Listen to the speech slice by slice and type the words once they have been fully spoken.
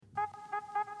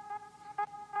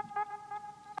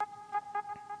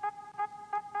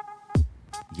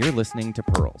You're listening to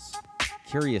Pearls,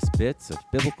 curious bits of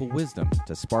biblical wisdom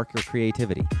to spark your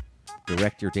creativity,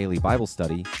 direct your daily Bible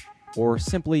study, or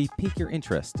simply pique your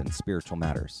interest in spiritual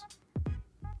matters.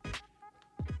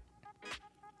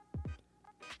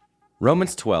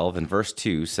 Romans 12 and verse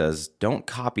 2 says, "Don't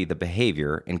copy the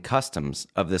behavior and customs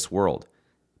of this world,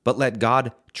 but let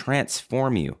God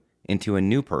transform you into a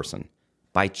new person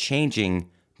by changing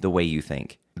the way you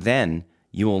think. Then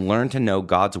you will learn to know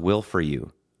God's will for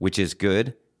you, which is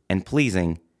good and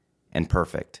pleasing and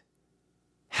perfect."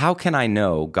 How can I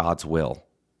know God's will?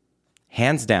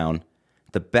 Hands down,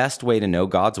 the best way to know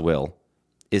God's will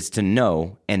is to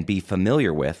know and be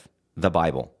familiar with the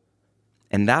Bible.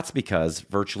 And that's because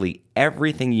virtually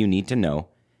everything you need to know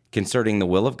concerning the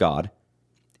will of God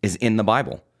is in the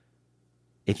Bible.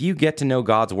 If you get to know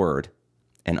God's word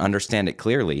and understand it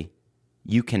clearly,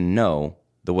 you can know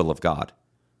the will of God.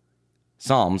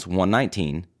 Psalms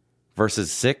 119,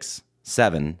 verses 6,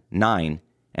 7, 9,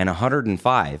 and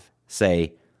 105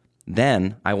 say,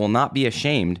 "Then I will not be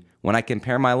ashamed when I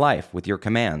compare my life with your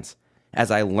commands,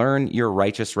 as I learn your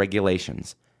righteous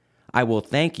regulations. I will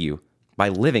thank you by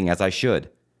living as I should."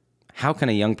 How can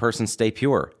a young person stay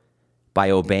pure?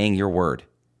 By obeying your word.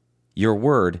 Your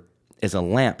word is a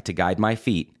lamp to guide my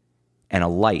feet and a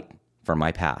light for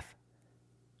my path.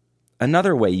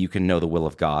 Another way you can know the will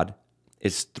of God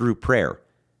is through prayer.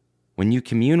 When you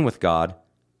commune with God,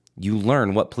 you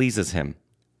learn what pleases Him.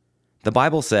 The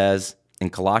Bible says in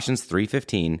Colossians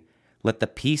 3:15, "Let the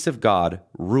peace of God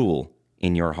rule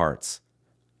in your hearts."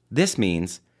 This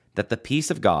means that the peace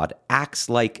of God acts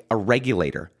like a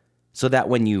regulator, so that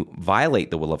when you violate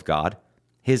the will of God,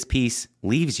 His peace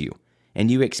leaves you,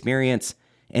 and you experience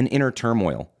an inner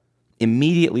turmoil,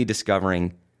 immediately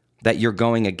discovering that you're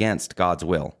going against God's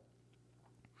will.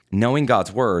 Knowing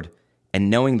God's word and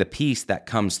knowing the peace that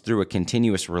comes through a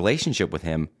continuous relationship with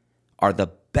Him are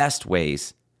the best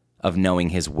ways of knowing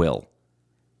His will.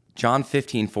 John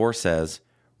 15:4 says,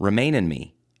 "Remain in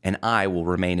me, and I will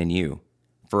remain in you.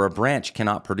 For a branch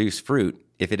cannot produce fruit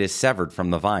if it is severed from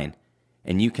the vine,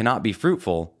 and you cannot be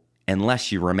fruitful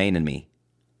unless you remain in me."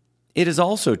 It is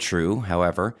also true,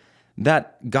 however,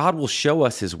 that God will show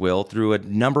us His will through a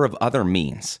number of other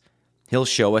means. He'll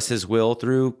show us His will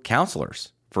through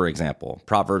counselors, for example.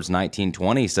 Proverbs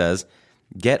 19:20 says,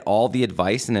 "Get all the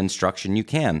advice and instruction you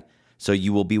can, so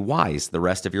you will be wise the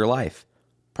rest of your life."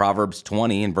 Proverbs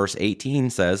 20 and verse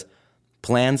 18 says,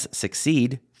 "Plans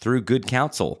succeed through good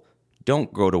counsel.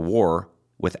 Don't go to war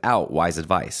without wise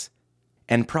advice."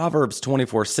 And Proverbs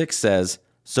 24:6 says,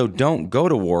 "So don't go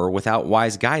to war without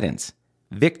wise guidance.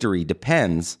 Victory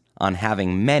depends on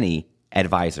having many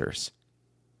advisors."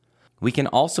 We can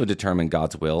also determine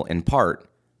God's will in part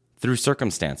through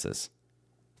circumstances,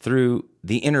 through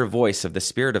the inner voice of the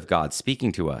Spirit of God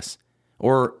speaking to us,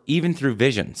 or even through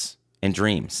visions and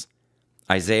dreams.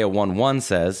 Isaiah 1:1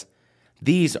 says,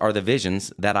 "These are the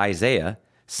visions that Isaiah,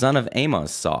 son of Amoz,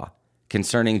 saw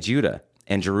concerning Judah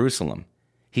and Jerusalem.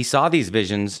 He saw these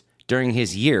visions during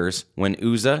his years when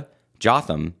Uzzah,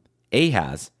 Jotham,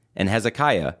 Ahaz, and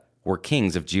Hezekiah were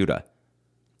kings of Judah."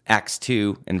 Acts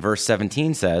 2 and verse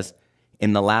 17 says,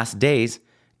 "In the last days,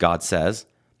 God says,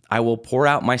 I will pour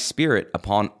out my Spirit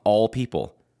upon all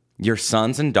people. Your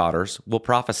sons and daughters will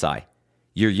prophesy.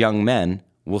 Your young men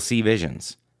will see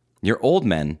visions. Your old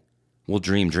men will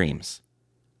dream dreams."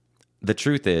 The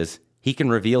truth is, He can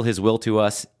reveal His will to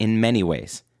us in many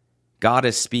ways. God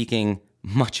is speaking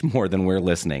much more than we're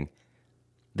listening.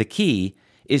 The key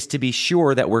is to be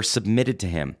sure that we're submitted to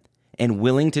Him and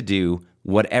willing to do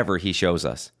whatever He shows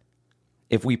us.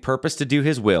 If we purpose to do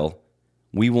His will,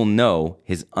 we will know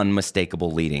His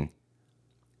unmistakable leading.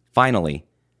 Finally,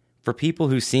 for people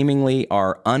who seemingly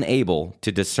are unable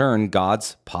to discern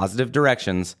God's positive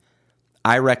directions,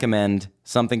 I recommend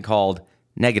something called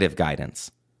negative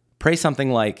guidance. Pray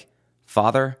something like,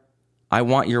 "Father, I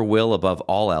want your will above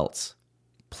all else.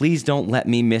 Please don't let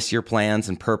me miss your plans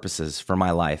and purposes for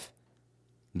my life."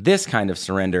 This kind of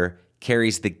surrender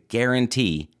carries the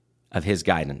guarantee of His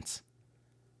guidance.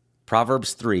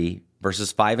 Proverbs 3,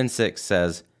 verses 5 and 6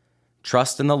 says,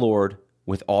 "Trust in the Lord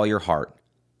with all your heart.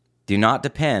 Do not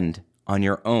depend on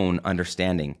your own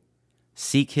understanding.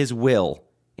 Seek His will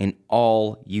in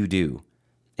all you do,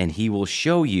 and He will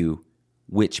show you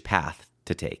which path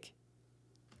to take."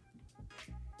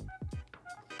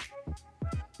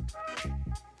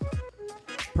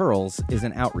 Pearls is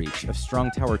an outreach of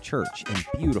Strong Tower Church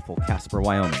in beautiful Casper,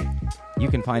 Wyoming. You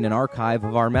can find an archive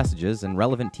of our messages and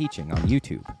relevant teaching on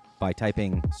YouTube by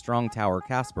typing Strong Tower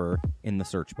Casper in the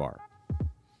search bar.